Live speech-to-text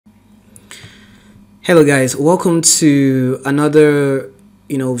Hello guys, welcome to another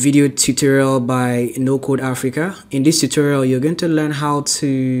video tutorial by Nocode Africa. In this tutorial you're going to learn how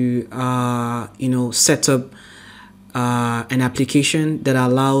to set up an application that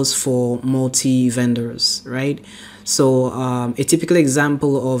allows for multi-vendors, right? So a typical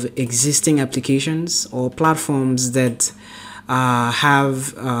example of existing applications or platforms that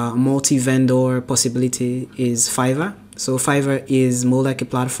have multi-vendor possibility is Fiverr. So Fiverr is more like a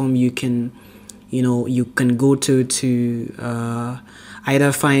platform you can go to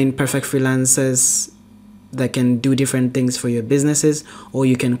either find perfect freelancers that can do different things for your businesses, or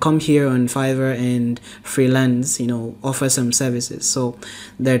you can come here on Fiverr and freelance, offer some services. So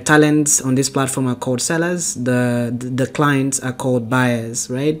the talents on this platform are called sellers, the clients are called buyers,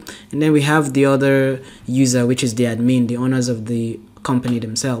 right? And then we have the other user, which is the admin, the owners of the company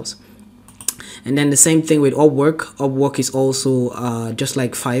themselves. And then the same thing with Upwork. Upwork is also just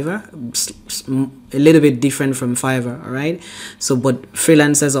like Fiverr, a little bit different from Fiverr, all right? So, but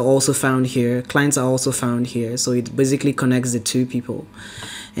freelancers are also found here, clients are also found here. So it basically connects the two people.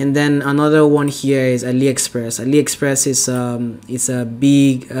 And then another one here is AliExpress. AliExpress is a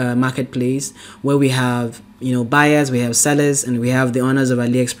big marketplace where we have buyers, we have sellers, and we have the owners of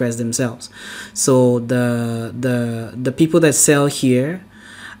AliExpress themselves. So the people that sell here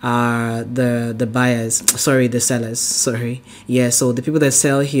are the buyers, the sellers, so the people that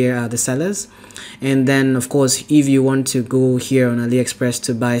sell here are the sellers. And then of course, if you want to go here on AliExpress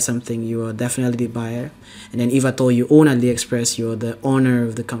to buy something, you are definitely the buyer. And then if at all you own AliExpress, you're the owner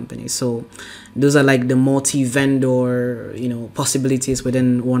of the company. So those are like the multi-vendor possibilities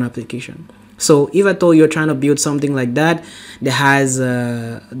within one application. So if at all you're trying to build something like that has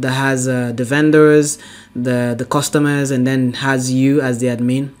the vendors, the customers, and then has you as the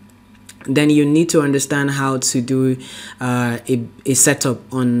admin, then you need to understand how to do a setup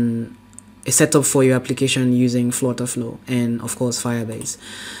for your application using FlutterFlow and of course Firebase.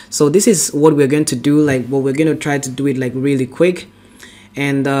 So this is what we're going to do. We're going to try to do it really quick.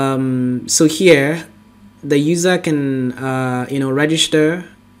 And so here the user can register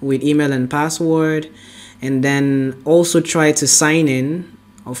with email and password, and then also try to sign in,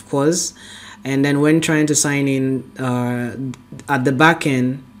 of course. And then when trying to sign in at the back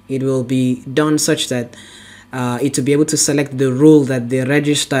end, it will be done such that it will be able to select the role that they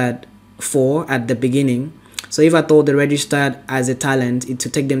registered for at the beginning. So if I told they registered as a talent, it to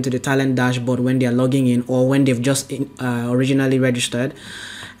take them to the talent dashboard when they are logging in, or when they've just originally registered.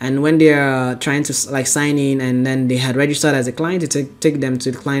 And when they are trying to sign in and then they had registered as a client, it take them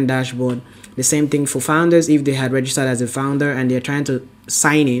to the client dashboard. The same thing for founders, if they had registered as a founder and they're trying to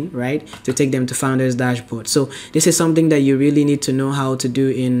sign in, right, to take them to founders dashboard. So this is something that you really need to know how to do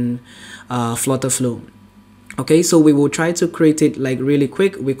in FlutterFlow. Okay, so we will try to create it really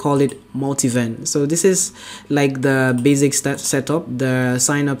quick. We call it multi-vend. So this is like the basic setup, the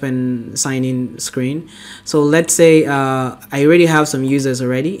sign up and sign in screen. So let's say I already have some users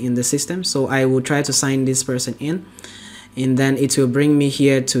already in the system, so I will try to sign this person in, and then it will bring me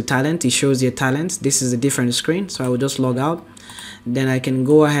here to talent. It shows your talents. This is a different screen, so I will just log out. Then I can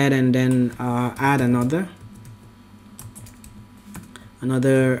go ahead and then add another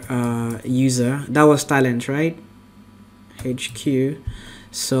user. That was talent, right? HQ.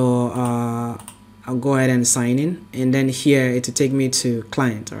 So I'll go ahead and sign in, and then here it will take me to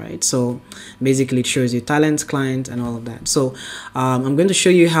client. All right, so basically it shows you talent, client, and all of that. So I'm going to show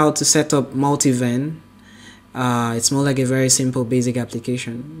you how to set up multi-vend. It's more like a very simple basic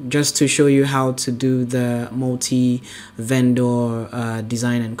application, just to show you how to do the multi-vendor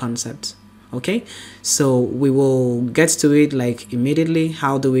design and concept. Okay, so we will get to it immediately.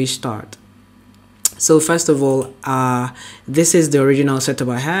 How do we start? So first of all, this is the original setup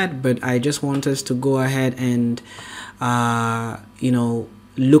I had, but I just want us to go ahead and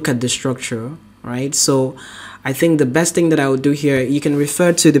look at the structure, right? So I think the best thing that I would do here, you can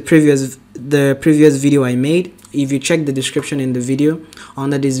refer to the previous video I made. If you check the description in the video,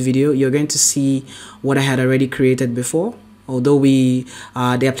 under this video, you're going to see what I had already created before. Although the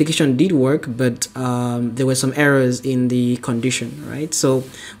application did work, but there were some errors in the condition, right? So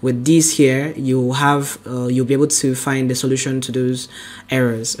with these here, you'll be able to find the solution to those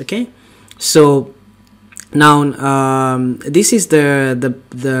errors. Okay, so now this is the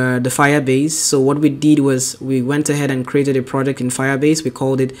Firebase. So what we did was we went ahead and created a project in Firebase. We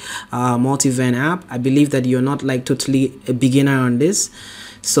called it multi-vend app. I believe that you're not totally a beginner on this.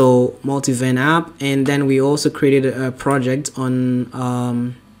 So multi-vend app, and then we also created a project on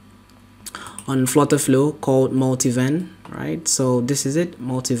FlutterFlow called multi-vend, right? So this is it,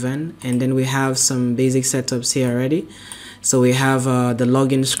 multi-vend, and then we have some basic setups here already. So we have the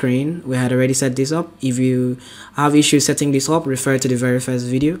login screen. We had already set this up. If you have issues setting this up, refer to the very first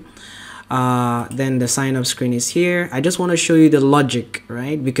video. Then the sign up screen is here. I just want to show you the logic,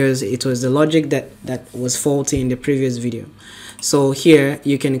 right? Because it was the logic that was faulty in the previous video. So here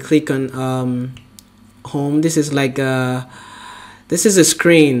you can click on home. This is like this is a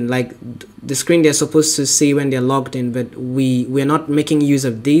screen, like the screen they're supposed to see when they're logged in, but we're not making use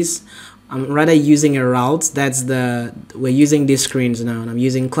of this. I'm rather using a route. We're using these screens now, and I'm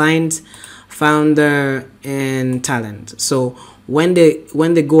using client, founder, and talent. So when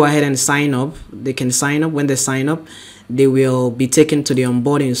they go ahead and sign up, they can sign up. When they sign up, they will be taken to the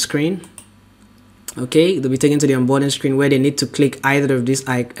onboarding screen. Okay, they'll be taken to the onboarding screen where they need to click either of these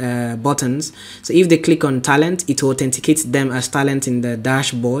buttons. So if they click on talent, it will authenticate them as talent in the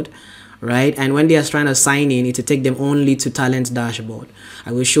dashboard, right? And when they are trying to sign in, it will take them only to talent dashboard.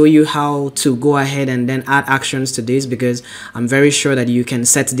 I will show you how to go ahead and then add actions to this, because I'm very sure that you can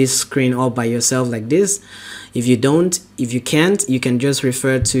set this screen up by yourself like this. If you can't, you can just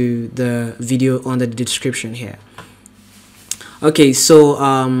refer to the video under the description here. Okay, so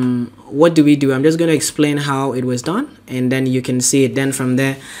what do we do? I'm just going to explain how it was done, and then you can see it. Then from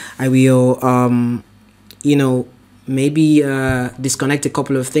there, I will you know, maybe disconnect a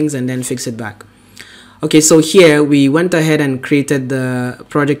couple of things and then fix it back. Okay, so here we went ahead and created the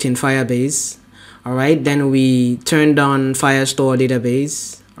project in Firebase. All right, then we turned on Firestore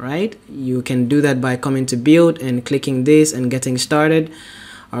database. All right, you can do that by coming to build and clicking this and getting started.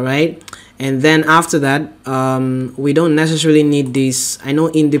 All right, and then after that, we don't necessarily need this. I know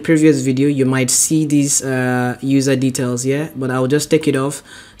in the previous video you might see these user details here, but I'll just take it off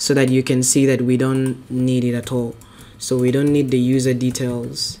so that you can see that we don't need it at all. So we don't need the user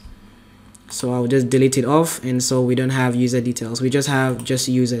details. So I'll just delete it off, and so we don't have user details. We just have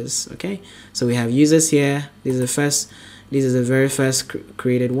users. Okay, so we have users here. This is the very first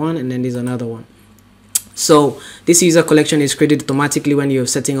created one, and then there's another one. So this user collection is created automatically when you're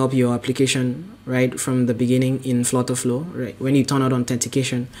setting up your application right from the beginning in FlutterFlow, right when you turn on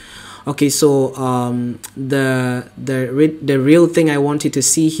authentication. Okay, so the real thing I want you to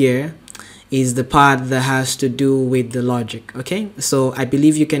see here is the part that has to do with the logic. Okay, so I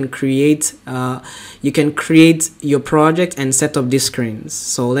believe you can create your project and set up these screens.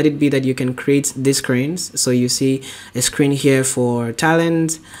 So let it be that you can create these screens. So you see a screen here for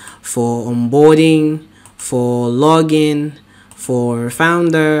talent, for onboarding, for login, for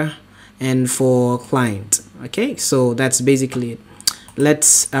founder, and for client. Okay, so that's basically it.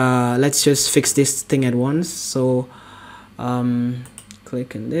 Let's just fix this thing at once. So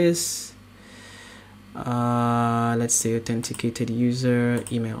click on this. Let's say authenticated user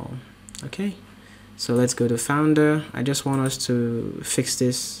email. Okay, so let's go to founder. I just want us to fix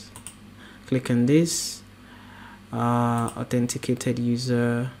this. Click on this, authenticated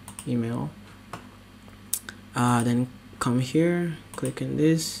user email. Then come here, click on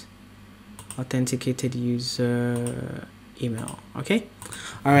this, authenticated user email. Okay,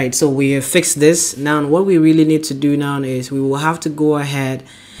 all right, so we have fixed this. Now what we really need to do now is we will have to go ahead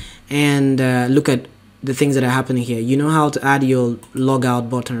and look at the things that are happening here. You know how to add your logout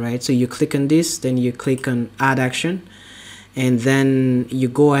button, right? So you click on this, then you click on add action, and then you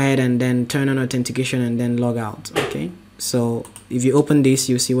go ahead and then turn on authentication and then log out. Okay, so if you open this,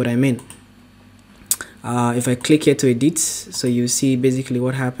 you see what I mean. If I click here to edit, so you see basically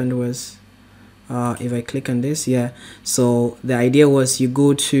what happened was, if I click on this, yeah, so the idea was you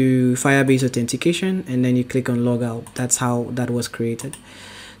go to Firebase authentication and then you click on logout. That's how that was created.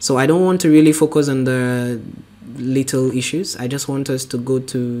 So I don't want to really focus on the little issues. I just want us to go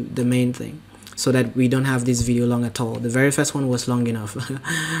to the main thing so that we don't have this video long at all. The very first one was long enough.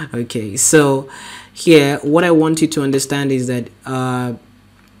 Okay, so here what I want you to understand is that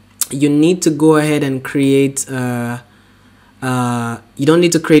you need to go ahead and create you don't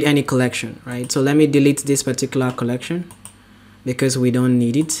need to create any collection, right? So let me delete this particular collection because we don't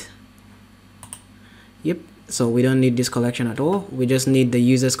need it. Yep, so we don't need this collection at all. We just need the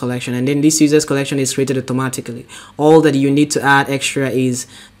users collection, and then this users collection is created automatically. All that you need to add extra is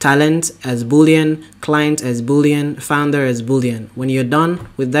talent as Boolean, client as Boolean, founder as Boolean. When you're done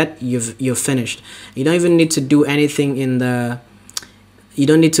with that, you're finished. You don't even need to do anything in the you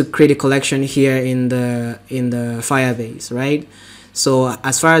don't need to create a collection here in the Firebase, right? So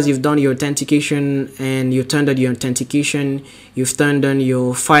as far as you've done your authentication and you've turned on your authentication, you've turned on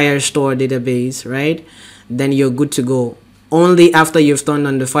your Firestore database, right? Then you're good to go. Only after you've turned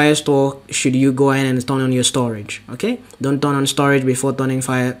on the Firestore should you go ahead and turn on your storage. Okay, don't turn on storage before turning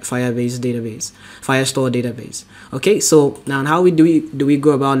Firebase database, Firestore database. Okay, so now how do we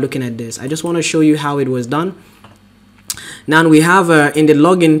go about looking at this? I just want to show you how it was done. Now we have in the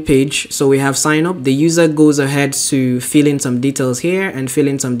login page, so we have sign up. The user goes ahead to fill in some details here and fill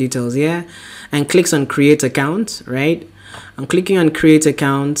in some details here and clicks on create account, right? I'm clicking on create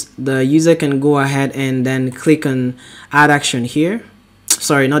account. The user can go ahead and then click on add action here.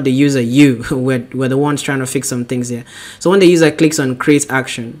 Sorry, not the user, you. we're the ones trying to fix some things here. So when the user clicks on create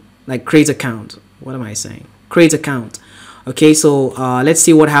action, like create account, what am I saying? Create account. Okay, so let's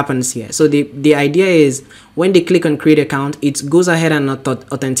see what happens here. So the idea is when they click on create account, it goes ahead and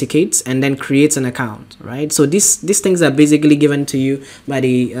authenticates and then creates an account, right? So these things are basically given to you by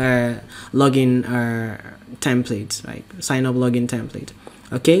the login template, right? Sign up login template.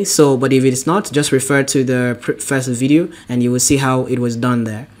 Okay, so but if it's not, just refer to the first video and you will see how it was done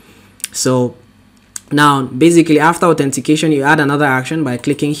there. So now basically after authentication, you add another action by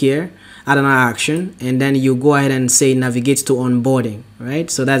clicking here, add another action, and then you go ahead and say navigate to onboarding, right?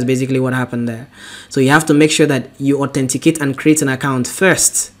 So that's basically what happened there. So you have to make sure that you authenticate and create an account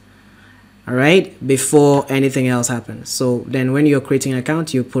first, all right, before anything else happens. So then when you're creating an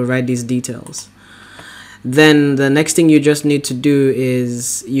account, you provide these details. Then the next thing you just need to do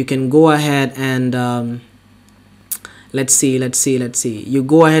is you can go ahead and let's see, you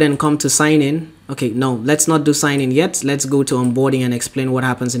go ahead and come to sign in. Okay, no, let's not do sign in yet. Let's go to onboarding and explain what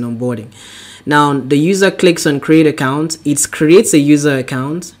happens in onboarding. Now the user clicks on create account. It creates a user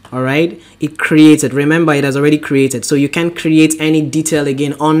account, all right? It creates it. Remember, it has already created, so you can't create any detail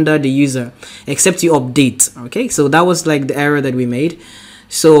again under the user except you update. Okay, so that was like the error that we made.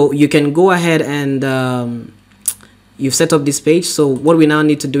 So you can go ahead and you've set up this page. So what we now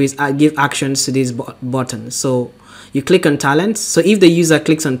need to do is give actions to these buttons. So you click on talents. So if the user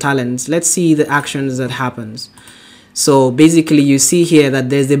clicks on talents, let's see the actions that happens. So basically you see here that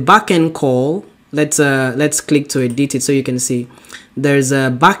there's a backend call. Let's click to edit it so you can see there's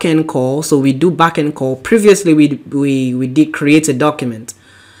a backend call. So we do backend call. Previously we did create a document.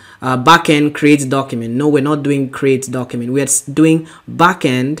 Backend creates document. No, we're not doing create document. We are doing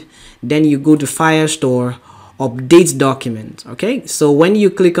backend. Then you go to Firestore, update document. Okay, so when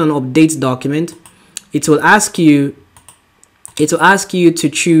you click on update document, it will ask you to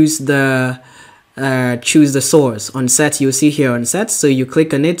choose the source on set. You see here on set, so you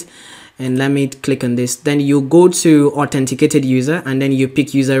click on it, and let me click on this. Then you go to authenticated user and then you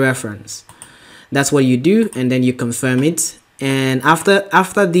pick user reference. That's what you do, and then you confirm it. And after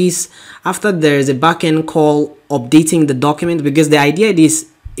there's a backend call updating the document, because the idea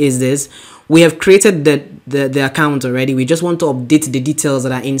is this: we have created the account already. We just want to update the details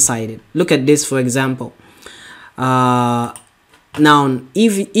that are inside it. Look at this, for example. Now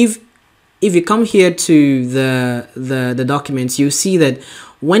if you come here to the documents, you see that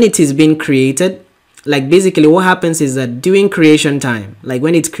when it is being created, like basically what happens is that during creation time, like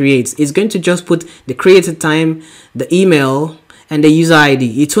when it creates, it's going to just put the created time, the email, and the user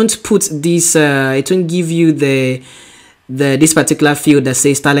ID. It won't put this it won't give you this particular field that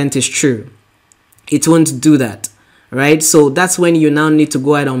says talent is true. It won't do that, right? So that's when you now need to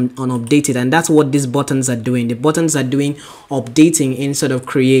go ahead on update it, and that's what these buttons are doing. The buttons are doing updating instead of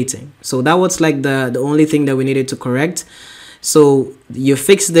creating. So that was like the only thing that we needed to correct. So you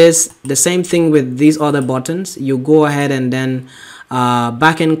fix this. The same thing with these other buttons. You go ahead and then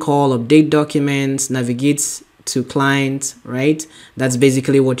backend call, update documents, navigate to client, right? That's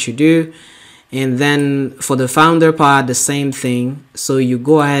basically what you do. And then for the founder part, the same thing. So you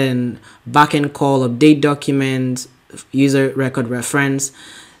go ahead and backend call, update document, user record reference,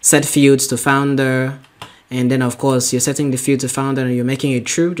 set fields to founder, and then of course you're setting the field to founder and you're making it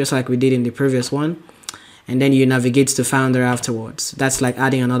true, just like we did in the previous one. And then you navigate to founder afterwards. That's like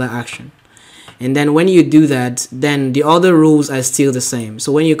adding another action. And then when you do that, then the other rules are still the same.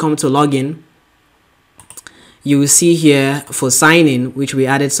 So when you come to login, you will see here for sign in, which we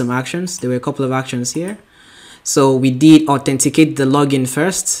added some actions. There were a couple of actions here. So we did authenticate the login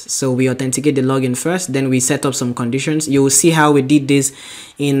first. So we authenticate the login first, then we set up some conditions. You will see how we did this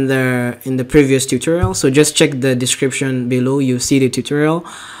in the previous tutorial. So just check the description below. You see the tutorial.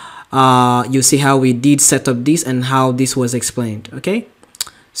 You see how we did set up this and how this was explained. Okay,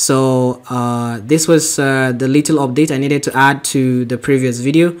 so this was the little update I needed to add to the previous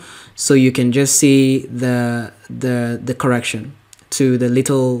video, so you can just see the correction to the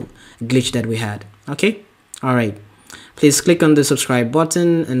little glitch that we had. Okay, all right, please click on the subscribe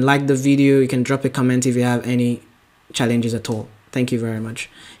button and like the video. You can drop a comment if you have any challenges at all. Thank you very much.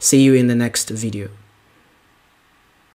 See you in the next video.